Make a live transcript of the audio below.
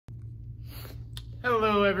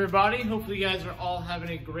Hello everybody, hopefully you guys are all having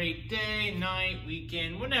a great day, night,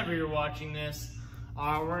 weekend, whenever you're watching this.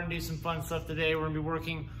 We're going to do some fun stuff today. We're going to be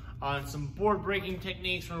working on some board breaking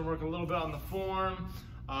techniques. We're going to work a little bit on the form,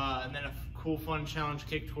 and then a cool fun challenge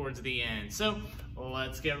kick towards the end. So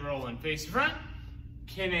let's get rolling. Face to front,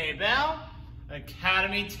 Kine bow,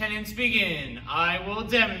 Academy tenants begin. I will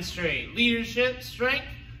demonstrate leadership, strength,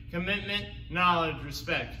 commitment, knowledge,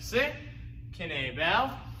 respect. Sit, Kine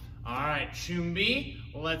bow. All right, Chumbi,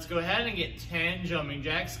 let's go ahead and get 10 jumping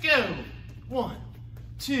jacks. Go. 1,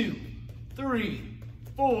 2, 3,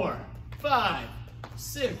 4, 5,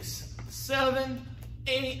 6, 7,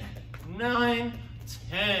 8, 9,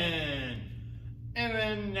 10. And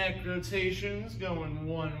then neck rotations going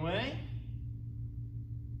one way.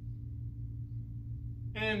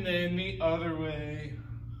 And then the other way.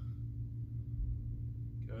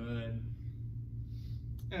 Good.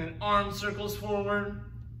 And arm circles forward.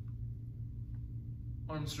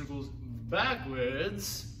 Arm circles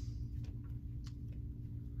backwards,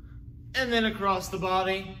 and then across the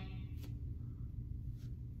body.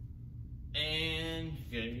 And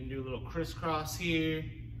good, you can do a little crisscross here,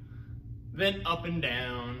 then up and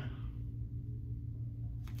down.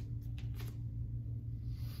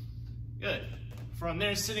 Good. From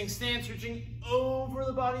there, sitting stance, reaching over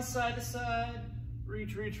the body side to side.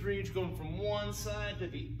 Reach, reach, reach, going from one side to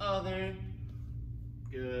the other.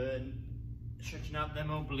 Good. Stretching out them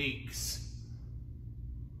obliques.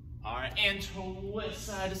 All right, and twist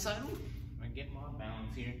side to side. Ooh, I get my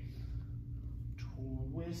balance here.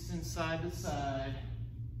 Twisting side to side.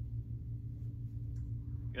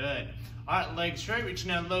 Good. All right, legs straight,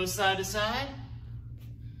 reaching out low side to side.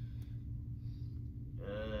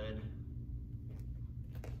 Good.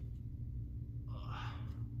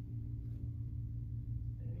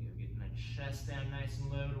 There you go, getting that chest down nice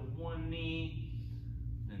and low to one knee.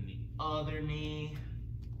 Then the other knee.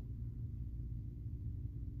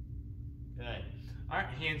 Good. All right,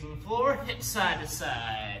 hands on the floor, hips side to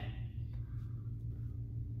side.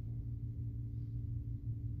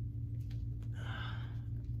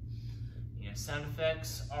 Yeah, sound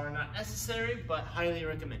effects are not necessary, but highly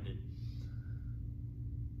recommended.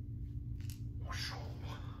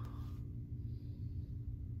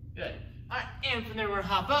 Good. All right, and from there we're gonna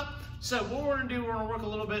hop up. So what we're gonna do, we're gonna work a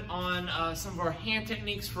little bit on some of our hand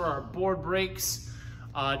techniques for our board breaks,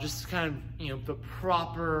 just to kind of, the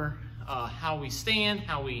proper, how we stand,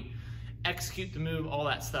 how we execute the move, all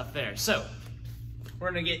that stuff there. So we're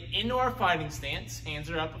gonna get into our fighting stance. Hands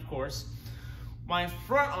are up, of course. My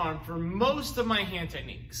front arm for most of my hand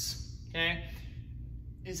techniques, okay,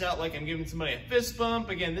 is out like I'm giving somebody a fist bump.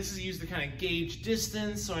 Again, this is used to kind of gauge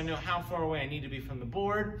distance, so I know how far away I need to be from the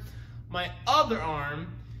board. My other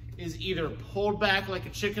arm is either pulled back like a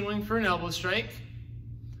chicken wing for an elbow strike,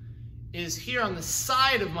 is here on the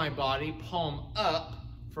side of my body, palm up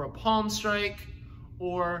for a palm strike,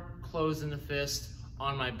 or closed in the fist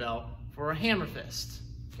on my belt for a hammer fist,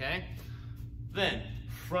 okay? Then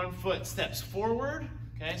front foot steps forward,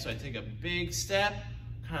 okay? So I take a big step,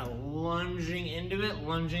 kind of lunging into it,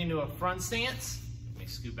 lunging into a front stance. Let me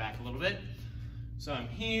scoot back a little bit. So I'm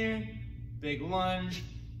here, big lunge,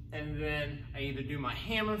 and then I either do my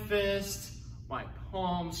hammer fist, my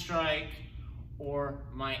palm strike, or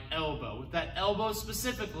my elbow. With that elbow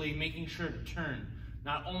specifically, making sure to turn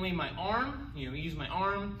not only my arm, use my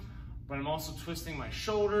arm, but I'm also twisting my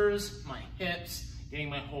shoulders, my hips, getting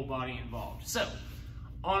my whole body involved. So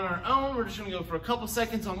on our own, we're just gonna go for a couple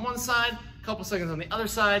seconds on one side, a couple seconds on the other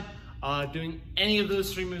side, doing any of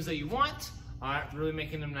those three moves that you want. All right, really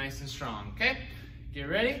making them nice and strong, okay? Get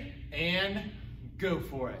ready, and go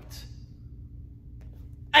for it.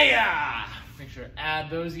 Ayah! Make sure to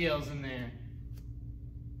add those yells in there.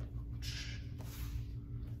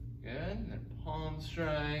 Good, and then palm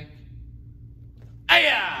strike.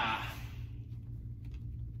 Ayah!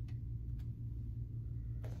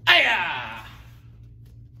 Ayah!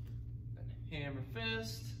 Then hammer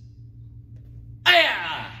fist.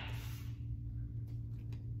 Ayah!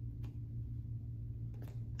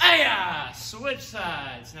 Ayah! Switch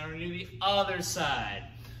sides. Now we're gonna do the other side.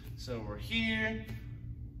 So we're here,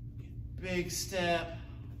 big step,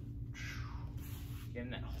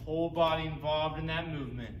 getting that whole body involved in that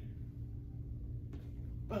movement.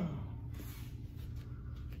 Boom.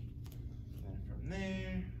 Then from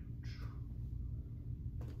there,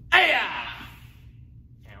 ayah!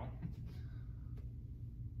 Count.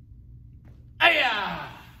 Ayah!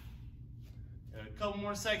 A couple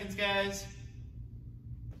more seconds, guys.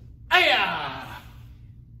 Ayah!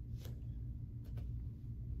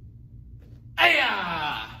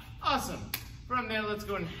 Ayah! Awesome. From there, let's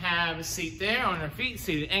go and have a seat there on our feet,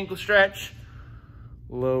 seated ankle stretch.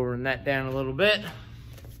 lowering that down a little bit.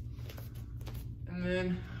 And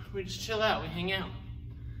then we just chill out, we hang out.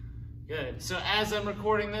 Good. So as I'm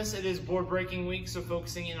recording this, it is board breaking week, so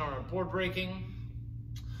focusing in on our board breaking.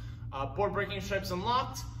 Board breaking stripes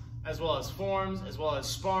unlocked, as well as forms, as well as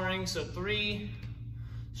sparring. So 3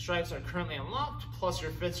 stripes are currently unlocked, plus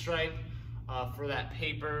your 5th stripe for that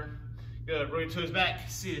paper. Good. Roll your toes back,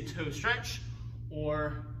 seated toe stretch,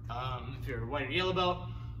 or if you're a white or yellow belt,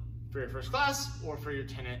 for your first class, or for your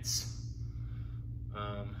tenets,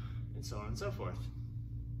 and so on and so forth.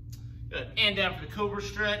 Good. And down for the cobra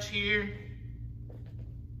stretch here.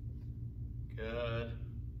 Good.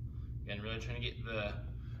 Again, really trying to get the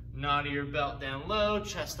knot of your belt down low,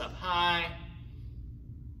 chest up high.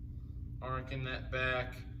 Arcing that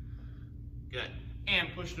back. Good. And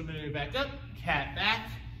push the motor back up, cat back.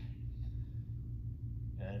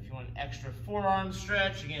 Good. If you want an extra forearm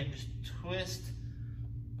stretch, again, just twist,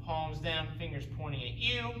 palms down, fingers pointing at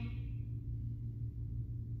you.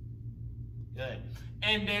 Good.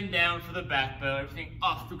 And then down for the back bow. Everything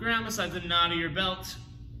off the ground besides the knot of your belt.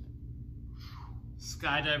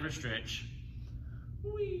 Skydiver stretch.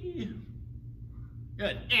 Whee.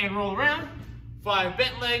 Good. And roll around. 5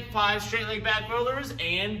 bent leg, 5 straight leg back rollers,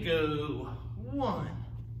 and go. 1,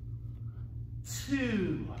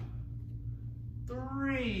 2,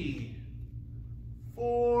 3,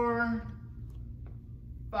 4,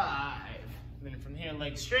 5. Then from here,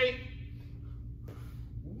 leg straight.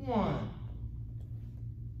 1,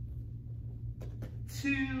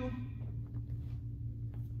 2,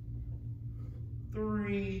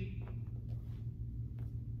 3,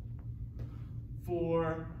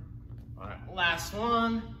 4. All right, last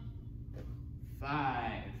one.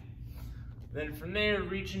 5. Then from there,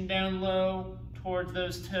 reaching down low towards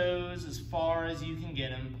those toes as far as you can get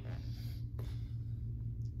them.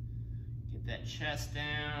 Get that chest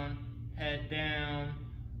down, head down.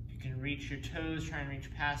 If you can reach your toes, try and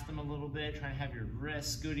reach past them a little bit. Try and have your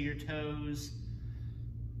wrists go to your toes.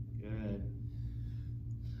 Good.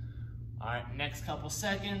 All right, next couple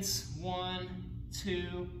seconds. 1,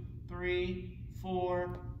 2, 3,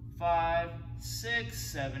 4, 5, 6,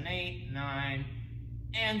 7, 8, 9,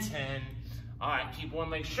 and 10. All right, keep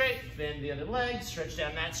one leg straight, bend the other leg, stretch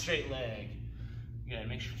down that straight leg. You gotta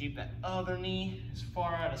make sure to keep that other knee as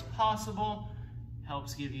far out as possible.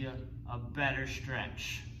 Helps give you a better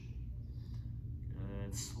stretch.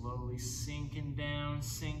 Good, slowly sinking down,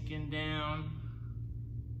 sinking down.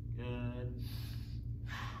 Good.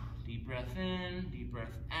 Deep breath in, deep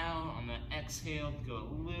breath out. On the exhale, go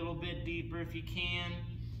a little bit deeper if you can.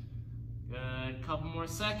 Good, couple more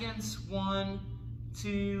seconds. 1,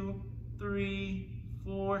 2, 3,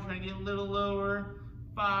 4, try to get a little lower.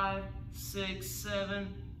 5, 6,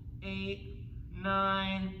 7, 8,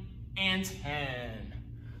 9, and 10.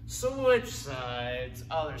 Switch sides,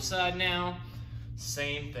 other side now.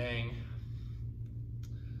 Same thing.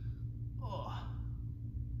 Oh,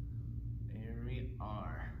 there we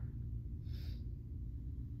are.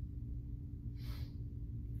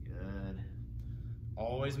 Good.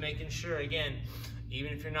 Always making sure, again,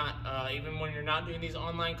 even if you're not, even when you're not doing these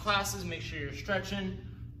online classes, make sure you're stretching.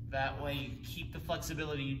 That way you keep the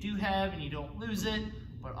flexibility you do have and you don't lose it,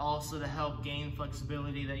 but also to help gain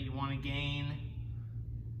flexibility that you want to gain.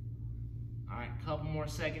 All right, couple more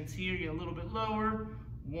seconds here. Get a little bit lower.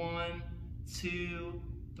 1, 2,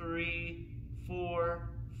 3, 4,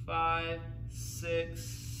 5, 6,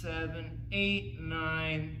 7, 8,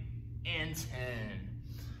 9, and 10.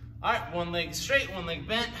 All right, one leg straight, one leg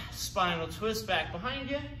bent, spinal twist back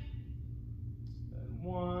behind you.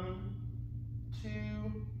 1, 2,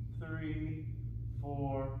 3,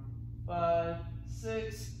 4, 5,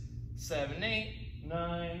 6, 7, 8,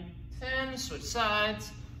 9, 10. Switch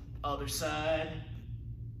sides, other side.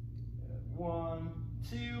 1,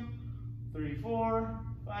 2, 3, 4,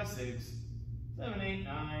 5, 6, 7, 8,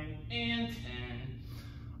 9, and 10.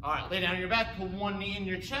 All right, lay down on your back, pull one knee in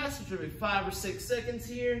your chest, which will be 5 or 6 seconds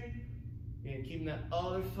here. And keeping that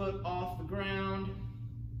other foot off the ground.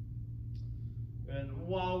 And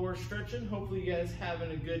while we're stretching, hopefully you guys having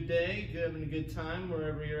a good day, having a good time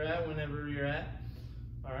wherever you're at, whenever you're at.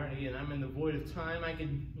 All right, again, I'm in the void of time. I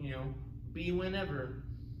can, be whenever.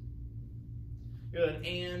 Good,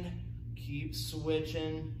 and keep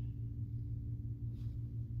switching.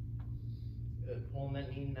 Good, pulling that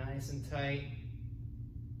knee nice and tight.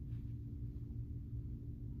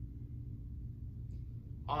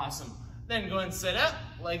 Awesome. Then go ahead and sit up,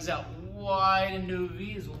 legs out wide into a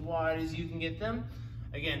V, as wide as you can get them.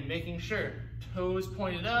 Again, making sure toes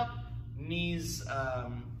pointed up, knees,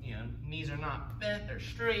 knees are not bent, they're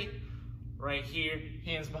straight. Right here,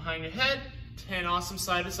 hands behind your head, 10 awesome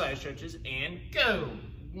side-to-side stretches, and go.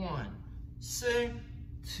 1, sir,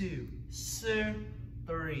 2, sir,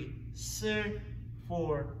 3, sir,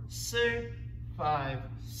 4, sir, 5,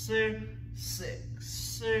 sir, 6,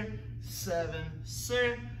 sir, 7,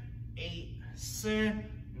 sir, 8, sir,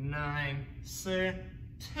 9, sir,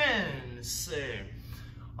 10, sir.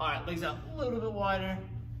 All right, legs out a little bit wider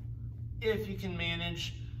if you can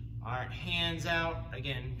manage. All right, hands out.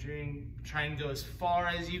 Again, try and go as far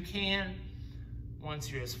as you can.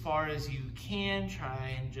 Once you're as far as you can,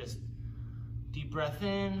 try and just deep breath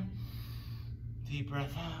in, deep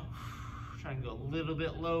breath out. Try and go a little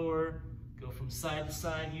bit lower. Go from side to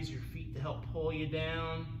side. Use your feet to help pull you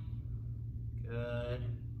down. Good.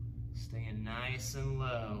 Staying nice and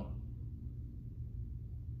low.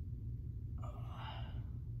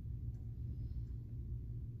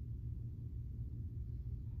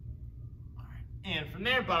 And from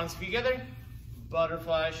there, bottoms feet together,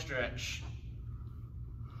 butterfly stretch.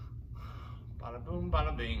 Bada boom,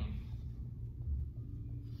 bada bing.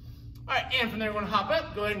 All right, and from there, we're gonna hop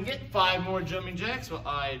up. Go ahead and get 5 more jumping jacks while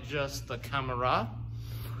I adjust the camera.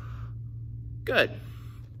 Good.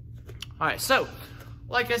 All right, so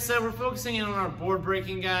like I said, we're focusing in on our board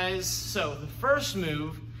breaking, guys. So the first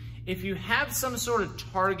move, if you have some sort of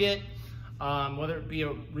target, whether it be a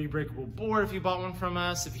rebreakable board if you bought one from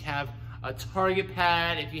us, if you have a target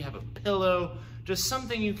pad, if you have a pillow, just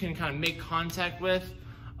something you can kind of make contact with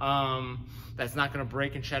that's not gonna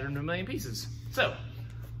break and shatter into a million pieces. So,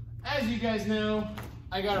 as you guys know,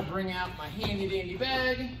 I gotta bring out my handy dandy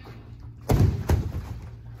bag.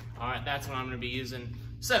 All right, that's what I'm gonna be using.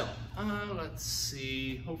 So, let's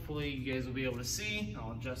see, hopefully you guys will be able to see.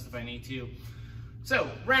 I'll adjust if I need to. So,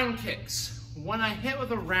 round kicks. When I hit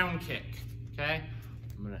with a round kick, okay?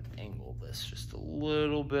 I'm gonna angle this just a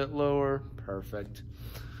little bit lower. Perfect.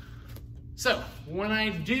 So when I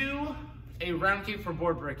do a round kick for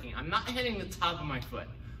board breaking, I'm not hitting the top of my foot.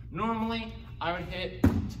 Normally, I would hit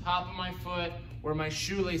top of my foot where my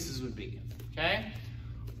shoelaces would be, okay?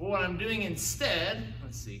 But what I'm doing instead,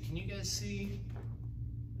 let's see, can you guys see?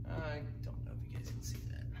 I don't know if you guys can see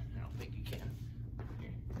that. I don't think you can.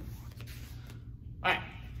 Here. All right.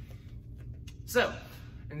 So,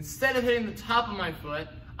 instead of hitting the top of my foot,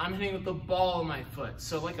 I'm hitting with the ball of my foot.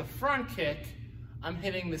 So like a front kick, I'm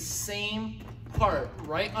hitting the same part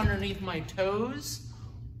right underneath my toes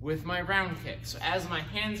with my round kick. So as my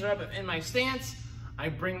hands are up in my stance, I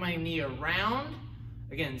bring my knee around.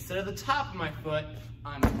 Again, instead of the top of my foot,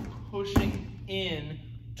 I'm pushing in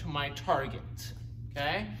to my target,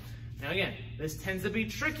 okay? Now again, this tends to be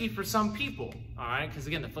tricky for some people, all right? Because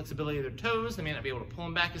again, the flexibility of their toes, they may not be able to pull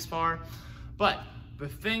them back as far, but the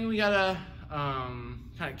thing we gotta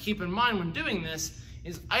kind of keep in mind when doing this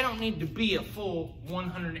is I don't need to be a full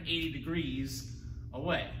 180 degrees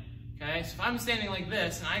away, okay? So if I'm standing like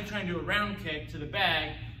this and I try and do a round kick to the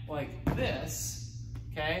bag like this,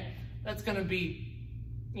 okay, that's gonna be,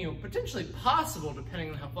 you know, potentially possible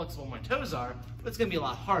depending on how flexible my toes are, but it's gonna be a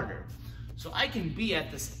lot harder. So I can be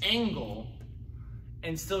at this angle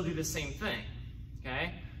and still do the same thing,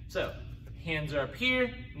 okay? So hands are up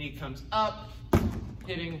here, knee comes up,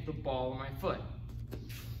 hitting the ball of my foot.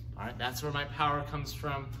 All right, that's where my power comes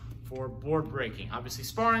from for board breaking. Obviously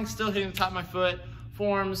sparring, still hitting the top of my foot.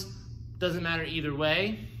 Forms, doesn't matter either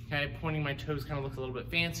way. Okay, pointing my toes kind of looks a little bit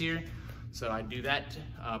fancier, so I do that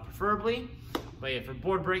preferably. But yeah, for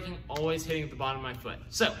board breaking, always hitting at the bottom of my foot.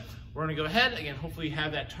 So we're gonna go ahead, again, hopefully you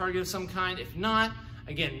have that target of some kind. If not,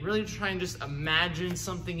 again, really try and just imagine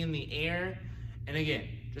something in the air, and again,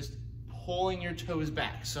 just pulling your toes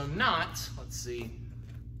back. So not, let's see,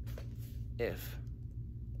 if,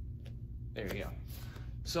 there you go.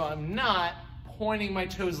 So I'm not pointing my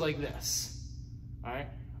toes like this, all right?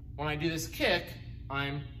 When I do this kick,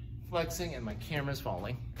 I'm flexing and my camera's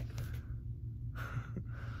falling.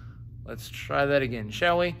 Let's try that again,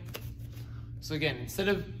 shall we? So again, instead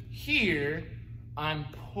of here, I'm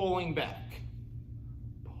pulling back,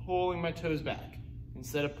 pulling my toes back,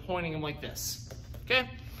 instead of pointing them like this, okay?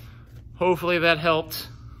 Hopefully that helped.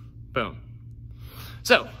 Boom.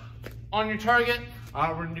 So, on your target,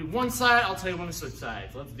 we're gonna do one side, I'll tell you when to switch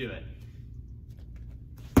sides. Let's do it.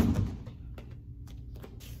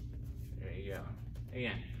 There you go.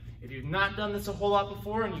 Again, if you've not done this a whole lot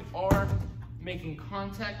before and you are making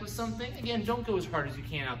contact with something, again, don't go as hard as you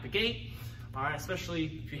can out the gate. All right,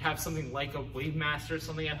 especially if you have something like a Wave Master or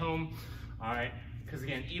something at home. All right, because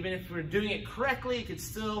again, even if we're doing it correctly, it could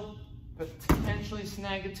still potentially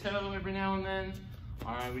snag a toe every now and then.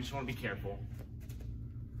 All right, we just want to be careful.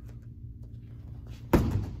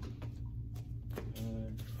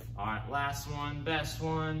 All right, last one, best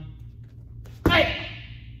one. Hey!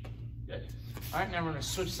 Good. All right, now we're gonna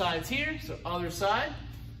switch sides here. So other side.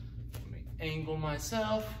 Let me angle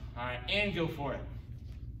myself. All right, and go for it.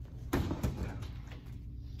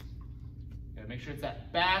 Gotta make sure it's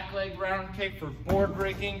that back leg round kick for board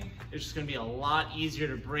breaking. It's just gonna be a lot easier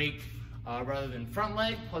to break rather than front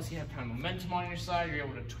leg. Plus you have kind of momentum on your side. You're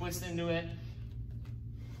able to twist into it.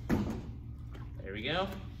 There we go.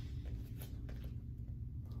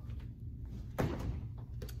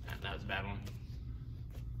 That was a bad one.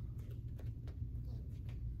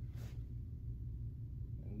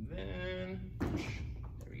 And then,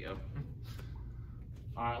 there we go.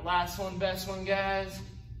 All right, last one, best one, guys.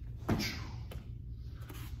 All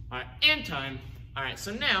right, and time. All right,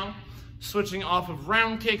 so now, switching off of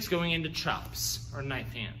round kicks, going into chops, or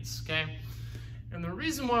knife hands, okay? And the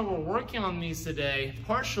reason why we're working on these today,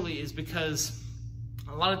 partially, is because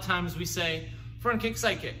a lot of times we say front kicks,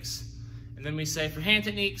 side kicks. And then we say for hand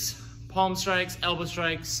techniques, palm strikes, elbow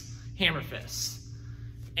strikes, hammer fists.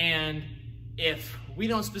 And if we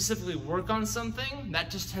don't specifically work on something, that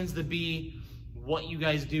just tends to be what you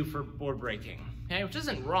guys do for board breaking, okay? Which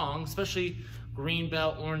isn't wrong, especially green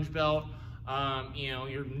belt, orange belt. You know,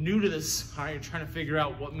 you're new to this, all right? You're trying to figure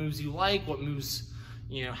out what moves you like, what moves,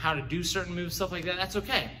 you know, how to do certain moves, stuff like that. That's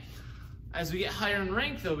okay. As we get higher in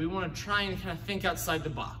rank, though, we want to try and kind of think outside the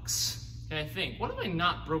box. Okay, think, what have I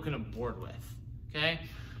not broken a board with? Okay,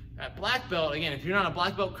 at black belt, again, if you're not a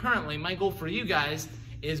black belt currently, my goal for you guys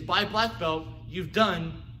is by black belt, you've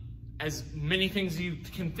done as many things you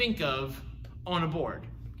can think of on a board.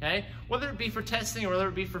 Okay, whether it be for testing or whether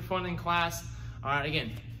it be for fun in class. All right,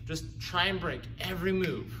 again, just try and break every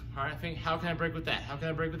move. All right, think, how can I break with that? How can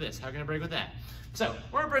I break with this? How can I break with that? So,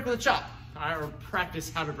 we're gonna break with a chop. All right, or practice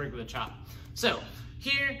how to break with a chop. So,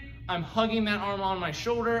 here, I'm hugging that arm on my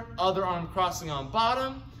shoulder, other arm crossing on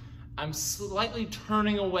bottom. I'm slightly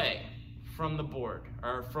turning away from the board,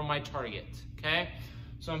 or from my target, okay?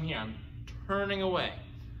 So I'm here, I'm turning away.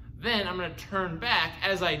 Then I'm gonna turn back.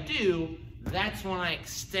 As I do, that's when I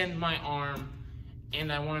extend my arm,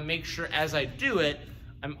 and I wanna make sure as I do it,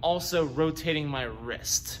 I'm also rotating my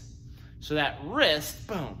wrist. So that wrist,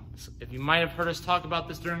 boom. So if you might have heard us talk about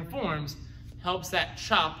this during forms, helps that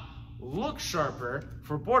chop look sharper.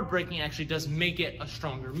 For board breaking, actually does make it a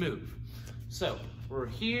stronger move. So we're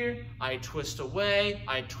here, I twist away,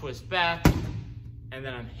 I twist back, and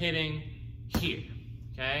then I'm hitting here,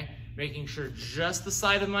 okay? Making sure just the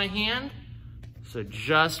side of my hand, so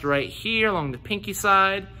just right here along the pinky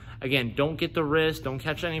side. Again, don't get the wrist, don't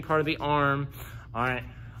catch any part of the arm, all right?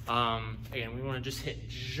 Again, we wanna just hit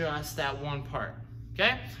just that one part,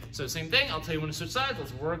 okay? So same thing, I'll tell you when to switch sides.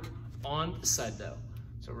 Let's work on the side though.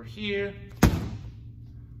 So we're here.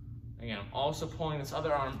 Again, I'm also pulling this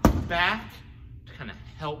other arm back to kind of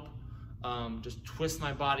help just twist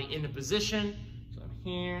my body into position. So I'm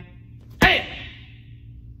here. Hey!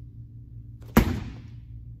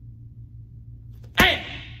 Hey!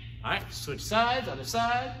 All right, switch sides, other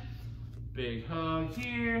side. Big hug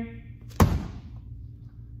here.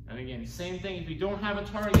 And again, same thing, if you don't have a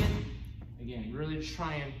target, again, really just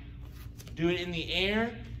try and do it in the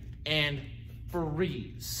air and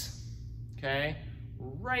freeze, okay?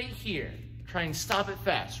 Right here. Try and stop it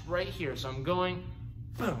fast, right here. So I'm going,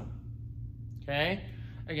 boom, okay?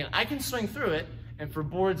 Again, I can swing through it, and for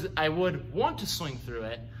boards, I would want to swing through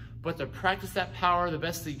it, but to practice that power the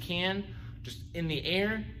best that you can, just in the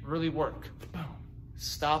air, really work. Boom.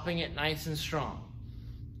 Stopping it nice and strong,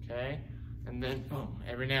 okay? And then, boom,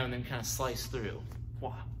 every now and then kind of slice through.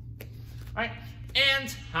 Wow. All right,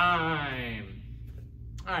 and time.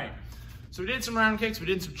 All right, so we did some round kicks, we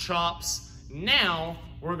did some chops. Now,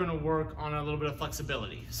 we're gonna work on a little bit of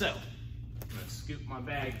flexibility. So, I'm gonna scoop my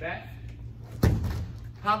bag back.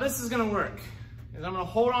 How this is gonna work is I'm gonna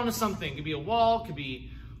hold on to something. It could be a wall, it could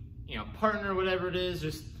be, you know, partner, whatever it is,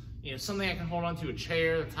 just, you know, something I can hold on to, a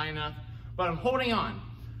chair that's high enough. But I'm holding on.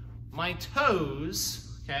 My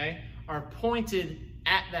toes, okay, are pointed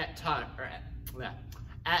at that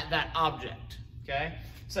at that object, okay?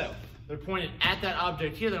 So, they're pointed at that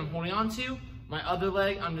object here that I'm holding on to. My other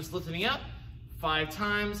leg, I'm just lifting up 5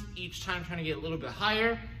 times, each time trying to get a little bit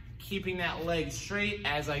higher, keeping that leg straight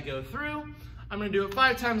as I go through. I'm gonna do it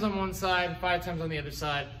 5 times on one side, 5 times on the other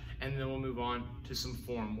side, and then we'll move on to some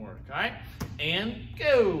form work, all right? And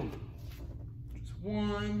go. Just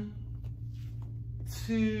 1,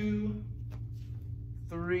 2,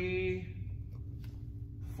 3,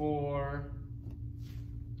 4,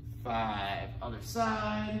 5. Other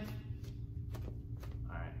side.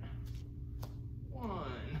 All right. 1.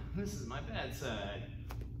 This is my bad side.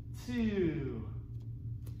 2,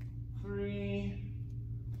 3,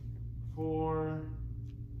 4,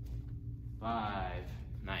 5.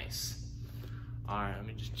 Nice. All right, let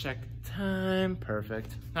me just check the time.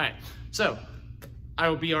 Perfect. All right, so I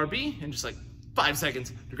will BRB in just like 5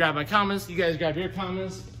 seconds to grab my commas. You guys grab your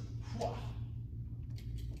commas. All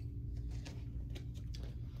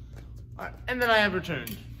right, and then I have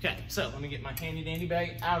returned. Okay, so let me get my handy dandy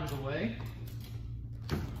bag out of the way.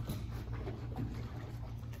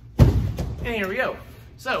 And here we go.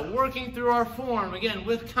 So working through our form, again,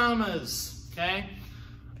 with commas, okay?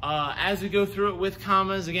 As we go through it with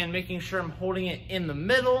commas, again, making sure I'm holding it in the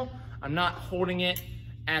middle. I'm not holding it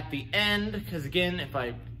at the end, because again, if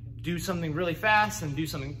I do something really fast and do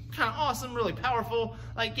something kind of awesome, really powerful,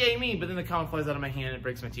 like yay me, but then the comma flies out of my hand and it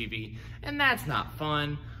breaks my TV. And that's not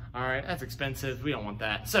fun. All right, that's expensive. We don't want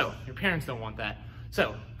that. So your parents don't want that.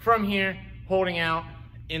 So from here, holding out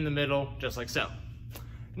in the middle, just like so.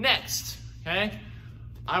 Next, okay?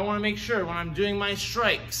 I want to make sure when I'm doing my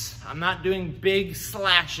strikes, I'm not doing big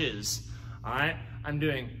slashes, all right? I'm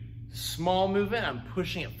doing small movement, I'm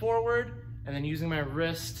pushing it forward, and then using my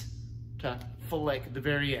wrist to flick at the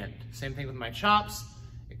very end. Same thing with my chops,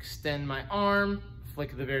 extend my arm,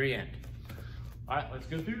 flick at the very end. All right, let's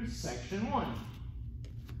go through section 1.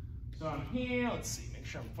 So I'm here, let's see, make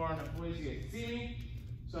sure I'm far enough away so you guys can see me.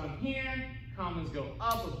 So I'm here, commas go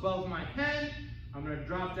up above my head. I'm gonna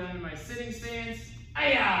drop down in my sitting stance.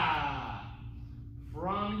 Ayah!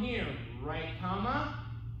 From here, right comma,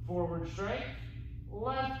 forward strike,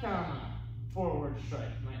 left comma, forward strike.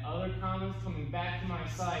 My other comma's coming back to my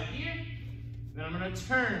side here. Then I'm gonna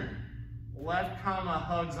turn. Left comma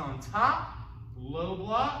hugs on top, low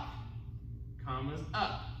block, commas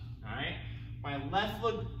up, all right? My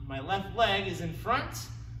left leg is in front,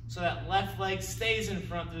 so that left leg stays in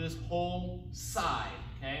front through this whole side,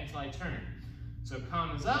 okay, until I turn. So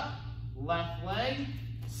commas up, left leg,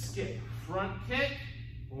 skip, front kick,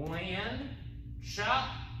 land, chop,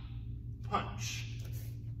 punch.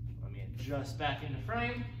 Let me adjust back into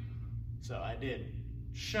frame. So I did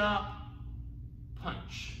chop,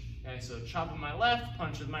 punch. Okay, so chop with my left,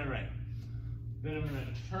 punch with my right. Then I'm gonna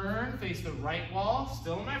turn, face the right wall,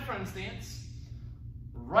 still in my front stance.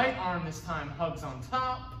 Right arm this time hugs on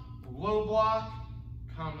top, low block,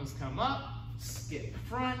 commas come up, skip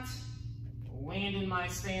front, land in my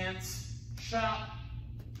stance, chop,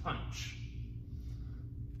 punch.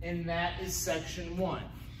 And that is section 1,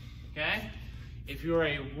 okay? If you're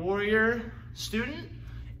a warrior student,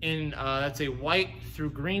 that's a white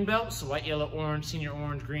through green belt, so white, yellow, orange, senior,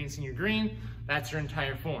 green, that's your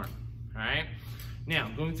entire form, all right? Now,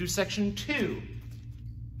 going through section 2,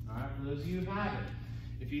 all right, for those of you who have it.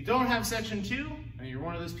 If you don't have section 2, and you're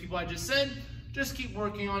one of those people I just said, just keep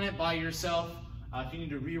working on it by yourself. If you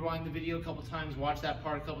need to rewind the video a couple times, watch that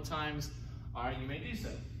part a couple times, all right, you may do so,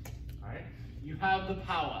 all right? You have the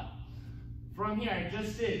power. From here, I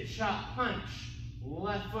just did chop, punch,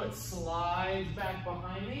 left foot slides back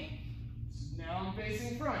behind me. Now I'm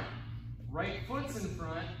facing front. Right foot's in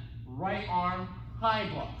front, right arm, high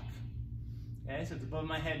block. Okay, so it's above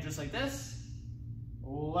my head just like this.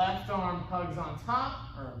 Left arm hugs on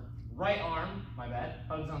top, or right arm, my bad,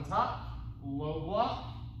 hugs on top, low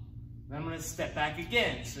block. Then I'm gonna step back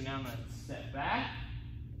again. So now I'm gonna step back.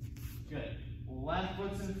 Good. Left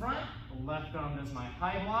foot's in front, left arm does my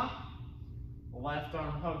high block, left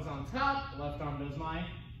arm hugs on top, left arm does my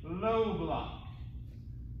low block.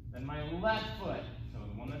 Then my left foot, so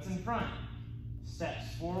the one that's in front,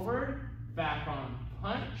 steps forward, back arm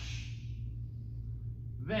punch.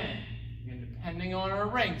 Then, again, depending on our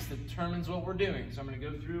ranks, that determines what we're doing. So I'm going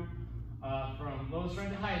to go through from lowest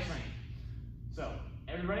rank to highest rank. So,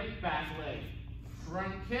 everybody, back leg,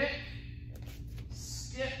 front kick,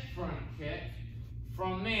 skip front kick.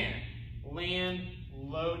 From there, land,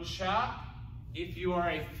 low chop. If you are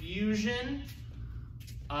a fusion,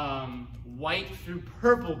 white through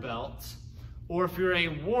purple belt, or if you're a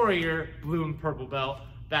warrior, blue and purple belt,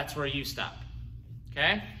 that's where you stop,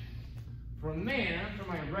 okay? From there, for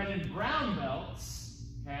my red and brown belts,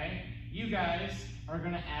 okay, you guys are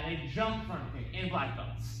gonna add a jump front kick, and black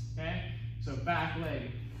belts, okay? So back leg,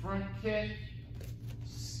 front kick,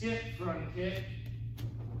 skip front kick,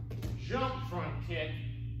 jump front kick,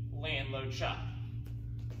 land low chop.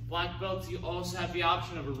 Black belts, you also have the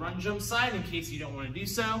option of a run jump side in case you don't want to do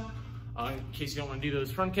so, in case you don't want to do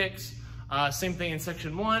those front kicks. Same thing in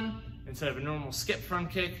section 1. Instead of a normal skip front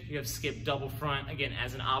kick, you have skip double front, again,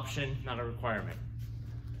 as an option, not a requirement.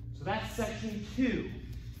 So that's section 2,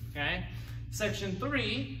 okay? Section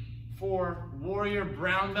 3, for warrior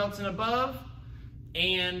brown belts and above,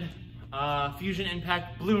 and fusion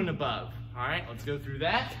impact blue and above. All right, let's go through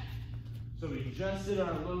that. So we just did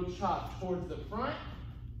our low chop towards the front,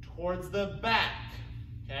 towards the back,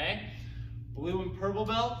 okay? Blue and purple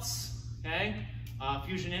belts, okay?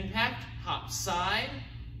 fusion impact, hop side,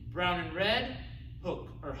 brown and red, hook,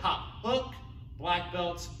 or hop, hook, black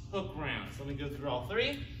belts, hook rounds. Let me go through all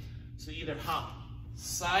three. So either hop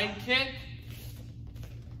side kick,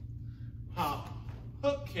 hop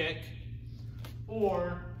hook kick,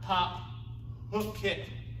 or hop hook kick,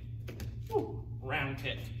 round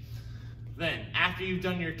kick. Then after you've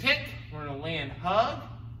done your kick, we're gonna land hug,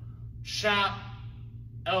 chop,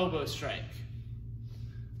 elbow strike.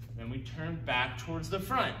 Then we turn back towards the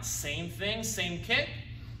front. Same thing, same kick.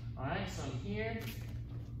 All right, so I'm here.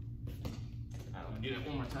 I'm gonna do that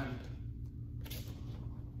one more time.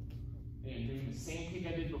 And doing the same kick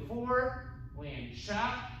I did before. Land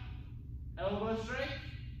chop, elbow strike.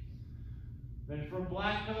 Then for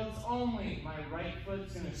black belts only, my right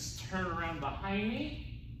foot's gonna turn around behind me.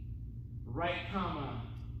 Right comma,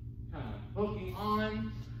 kind of hooking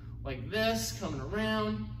on like this, coming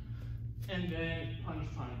around. And then punch,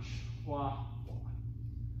 punch, wah, wah.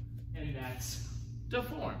 And that's the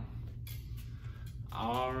form.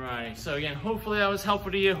 All right, so again, hopefully that was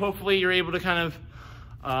helpful to you. Hopefully you're able to kind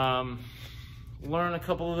of learn a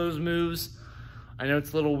couple of those moves. I know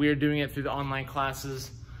it's a little weird doing it through the online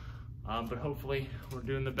classes, but hopefully we're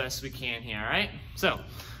doing the best we can here, all right? So,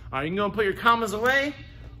 you can go and put your commas away.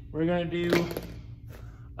 We're gonna do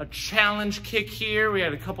a challenge kick here. We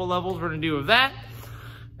had a couple levels we're gonna do of that.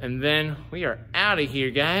 And then we are out of here,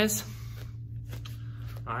 guys.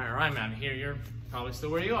 All right, or I'm out of here. You're probably still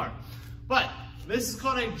where you are. But this is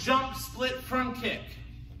called a jump split front kick,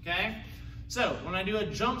 okay? So when I do a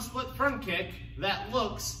jump split front kick, that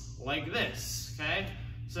looks like this, okay?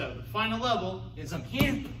 So the final level is I'm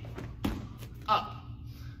here, up,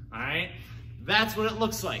 all right? That's what it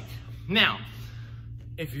looks like. Now,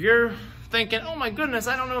 if you're thinking, oh my goodness,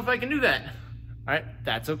 I don't know if I can do that, all right,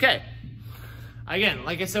 that's okay. Again,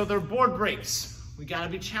 like I said with our board breaks, we gotta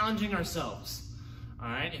be challenging ourselves, all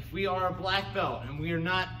right? If we are a black belt and we are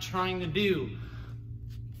not trying to do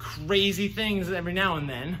crazy things every now and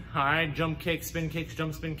then, all right, jump kicks, spin kicks,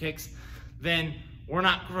 jump spin kicks, then we're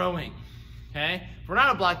not growing, okay? If we're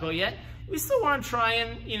not a black belt yet, we still wanna try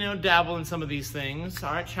and, you know, dabble in some of these things,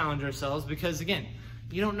 all right, challenge ourselves, because again,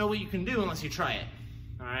 you don't know what you can do unless you try it,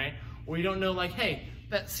 all right? Or you don't know, like, hey,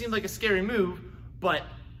 that seemed like a scary move, but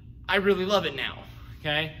I really love it now,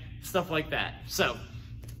 okay? Stuff like that. So,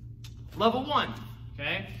 level one,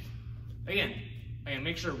 okay? Again,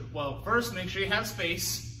 make sure, well, first make sure you have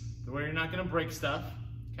space to where you're not gonna break stuff,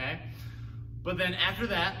 okay? But then after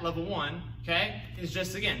that, level one, okay, is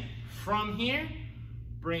just, again, from here,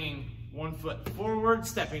 bringing one foot forward,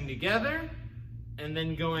 stepping together, and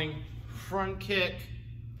then going front kick,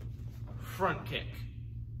 front kick.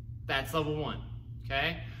 That's level one,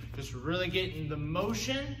 okay? Just really getting the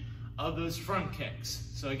motion of those front kicks.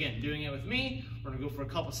 So again, doing it with me, we're gonna go for a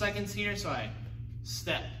couple seconds here. So I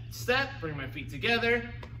step, step, bring my feet together,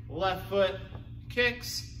 left foot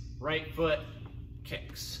kicks, right foot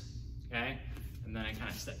kicks, okay? And then I kind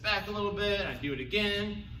of step back a little bit, and I do it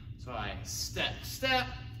again. So I step, step,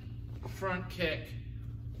 front kick,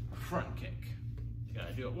 front kick.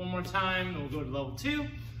 Gotta do it one more time, then we'll go to level two.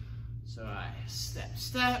 So I step,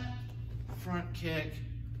 step, front kick,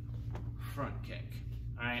 front kick.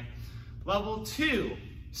 All right, level two,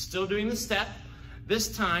 still doing the step.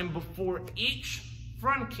 This time, before each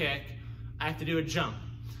front kick, I have to do a jump.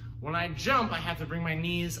 When I jump, I have to bring my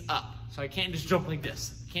knees up. So I can't just jump like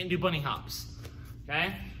this. I can't do bunny hops,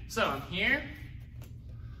 okay? So I'm here,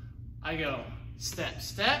 I go step,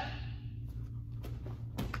 step,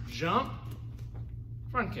 jump,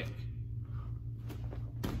 front kick.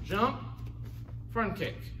 Jump, front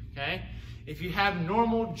kick, okay? If you have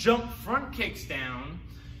normal jump front kicks down,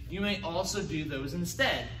 you may also do those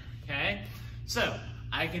instead, okay? So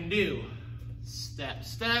I can do step,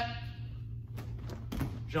 step,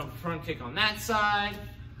 jump front kick on that side,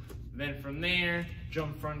 then from there,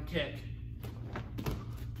 jump front kick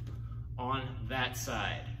on that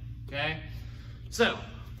side, okay? So,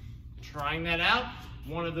 trying that out,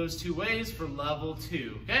 one of those two ways for level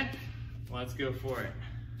two, okay? Let's go for it.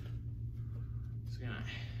 Just gonna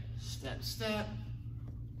step, step.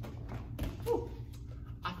 Whew.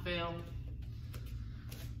 I failed.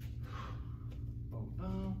 Boom,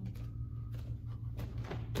 boom.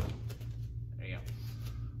 There you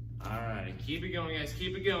go. All right, keep it going, guys.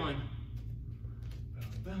 Keep it going.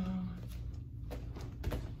 Boom, boom.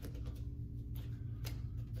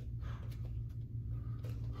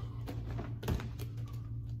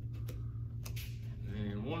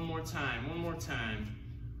 And then one more time. One more time.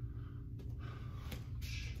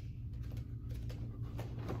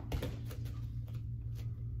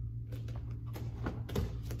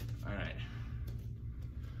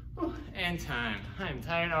 And time. I'm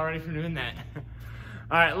tired already from doing that.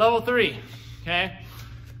 All right, level 3, okay,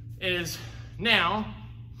 is now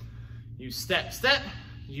you step,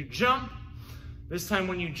 you jump. This time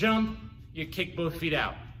when you jump, you kick both feet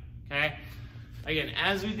out, okay? Again,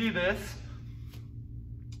 as we do this,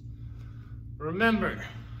 remember,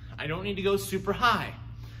 I don't need to go super high.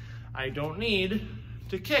 I don't need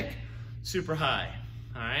to kick super high,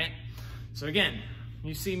 all right? So again,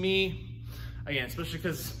 you see me, again, especially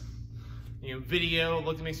because, you know, video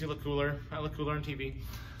makes me look cooler. I look cooler on TV.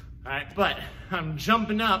 All right, but I'm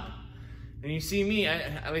jumping up, and you see me,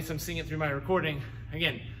 at least I'm seeing it through my recording.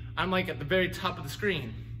 Again, I'm like at the very top of the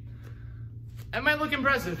screen. That might look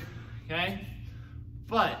impressive, okay?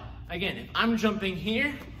 But again, if I'm jumping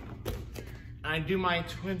here, I do my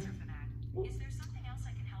twin. Is there something else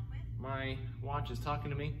I can help with? My watch is talking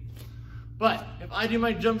to me. But if I do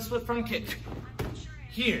my jump split front kick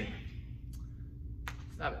here,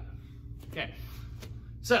 stop it. Okay,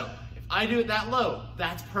 so if I do it that low,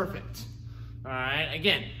 that's perfect. All right,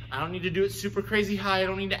 again, I don't need to do it super crazy high. I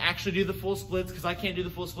don't need to actually do the full splits because I can't do the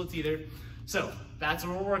full splits either. So that's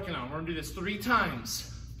what we're working on. We're gonna do this 3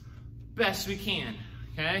 times, best we can,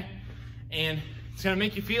 okay? And it's gonna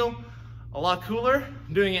make you feel a lot cooler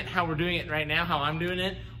doing it how we're doing it right now, how I'm doing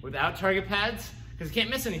it without target pads, because you can't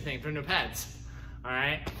miss anything if there are no pads. All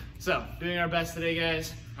right, so doing our best today,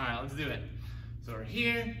 guys. All right, let's do it. So we're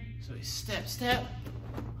here, so we step,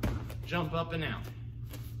 jump up and out.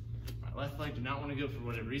 My left leg do not want to go for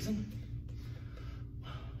whatever reason.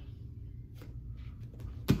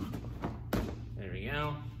 There we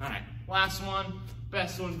go. All right, last one,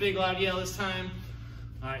 best one, big loud yell this time.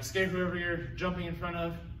 All right, scare whoever you're jumping in front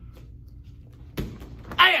of.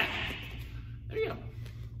 Ah, yeah. There you go.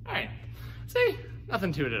 All right, see,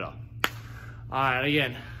 nothing to it at all. All right,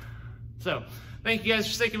 again. So, thank you guys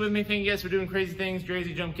for sticking with me. Thank you guys for doing crazy things,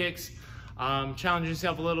 crazy jump kicks. Challenge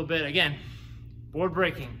yourself a little bit. Again, board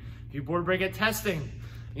breaking. If you board break at testing,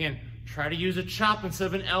 again, try to use a chop instead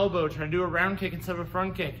of an elbow. Try to do a round kick instead of a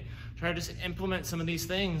front kick. Try to just implement some of these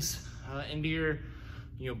things into your,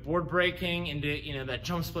 board breaking, into, that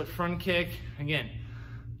jump split front kick. Again,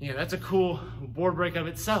 that's a cool board break of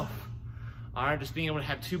itself. All right, just being able to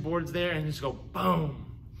have 2 boards there and just go boom.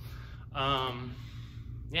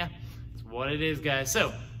 Yeah, it's what it is, guys.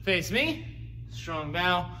 So, face me, strong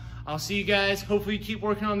bow. I'll see you guys. Hopefully you keep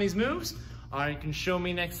working on these moves. You can show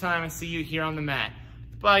me next time and see you here on the mat.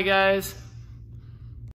 Bye, guys.